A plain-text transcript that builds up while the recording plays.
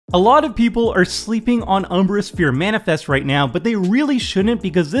A lot of people are sleeping on Umbris Manifest right now, but they really shouldn't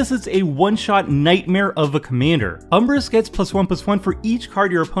because this is a one-shot nightmare of a commander. Umbris gets +1/+1 for each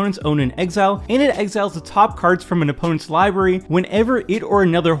card your opponents own in Exile, and it exiles the top cards from an opponent's library whenever it or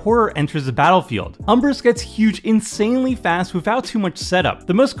another horror enters the battlefield. Umbris gets huge insanely fast without too much setup.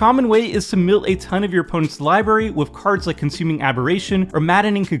 The most common way is to mill a ton of your opponent's library with cards like Consuming Aberration or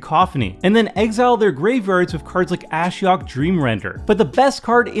Maddening Cacophony, and then exile their graveyards with cards like Ashiok Dreamrender. But the best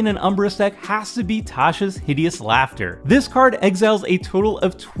card in an Umbris deck has to be Tasha's Hideous Laughter. This card exiles a total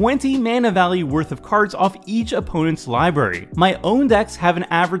of 20 mana value worth of cards off each opponent's library. My own decks have an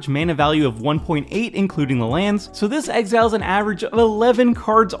average mana value of 1.8 including the lands, so this exiles an average of 11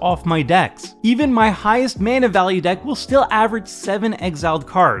 cards off my decks. Even my highest mana value deck will still average 7 exiled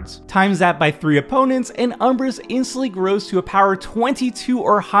cards. Times that by 3 opponents, and Umbris instantly grows to a power 22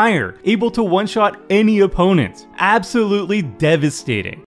 or higher, able to one-shot any opponent. Absolutely devastating.